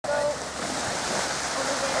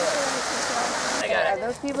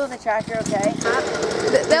those people in the tractor okay?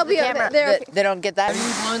 They'll be okay. They're okay. They don't get that? When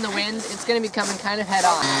you blow in the wind, it's going to be coming kind of head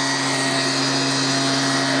on.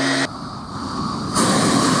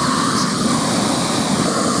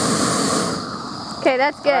 Okay,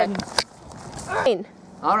 that's good. Rain.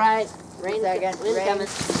 All right. Rain's Wind's coming.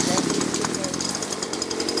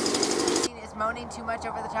 Is moaning too much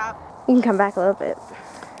over the top? You can come back a little bit.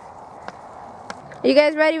 Are you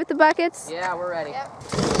guys ready with the buckets? Yeah, we're ready. Yep.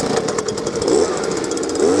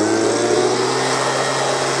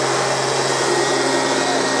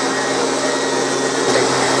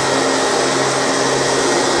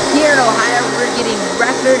 Here in Ohio, we're getting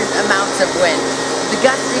record amounts of wind. The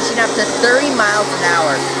gusts reaching up to 30 miles an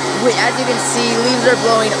hour. As you can see, leaves are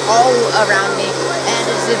blowing all around me, and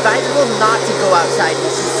it's advisable not to go outside.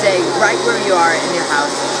 You should stay right where you are in your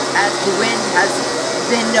house, as the wind has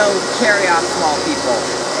been known to carry off small people.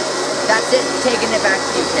 That's it, taking it back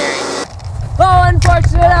to you, Terry. Oh,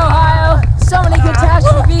 unfortunate Ohio. So many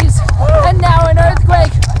catastrophes, and now an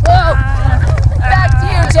earthquake. Whoa. Back to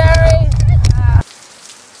you, Terry.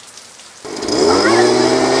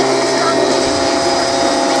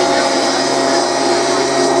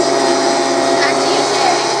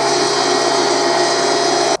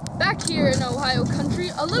 Back here in Ohio country,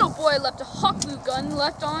 a little boy left a hot glue gun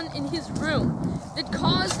left on in his room that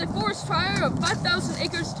caused a forest fire of 5,000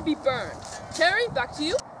 acres to be burned. Terry, back to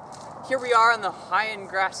you. Here we are on the High-End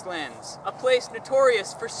Grasslands, a place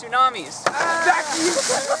notorious for tsunamis. Back to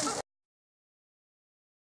you,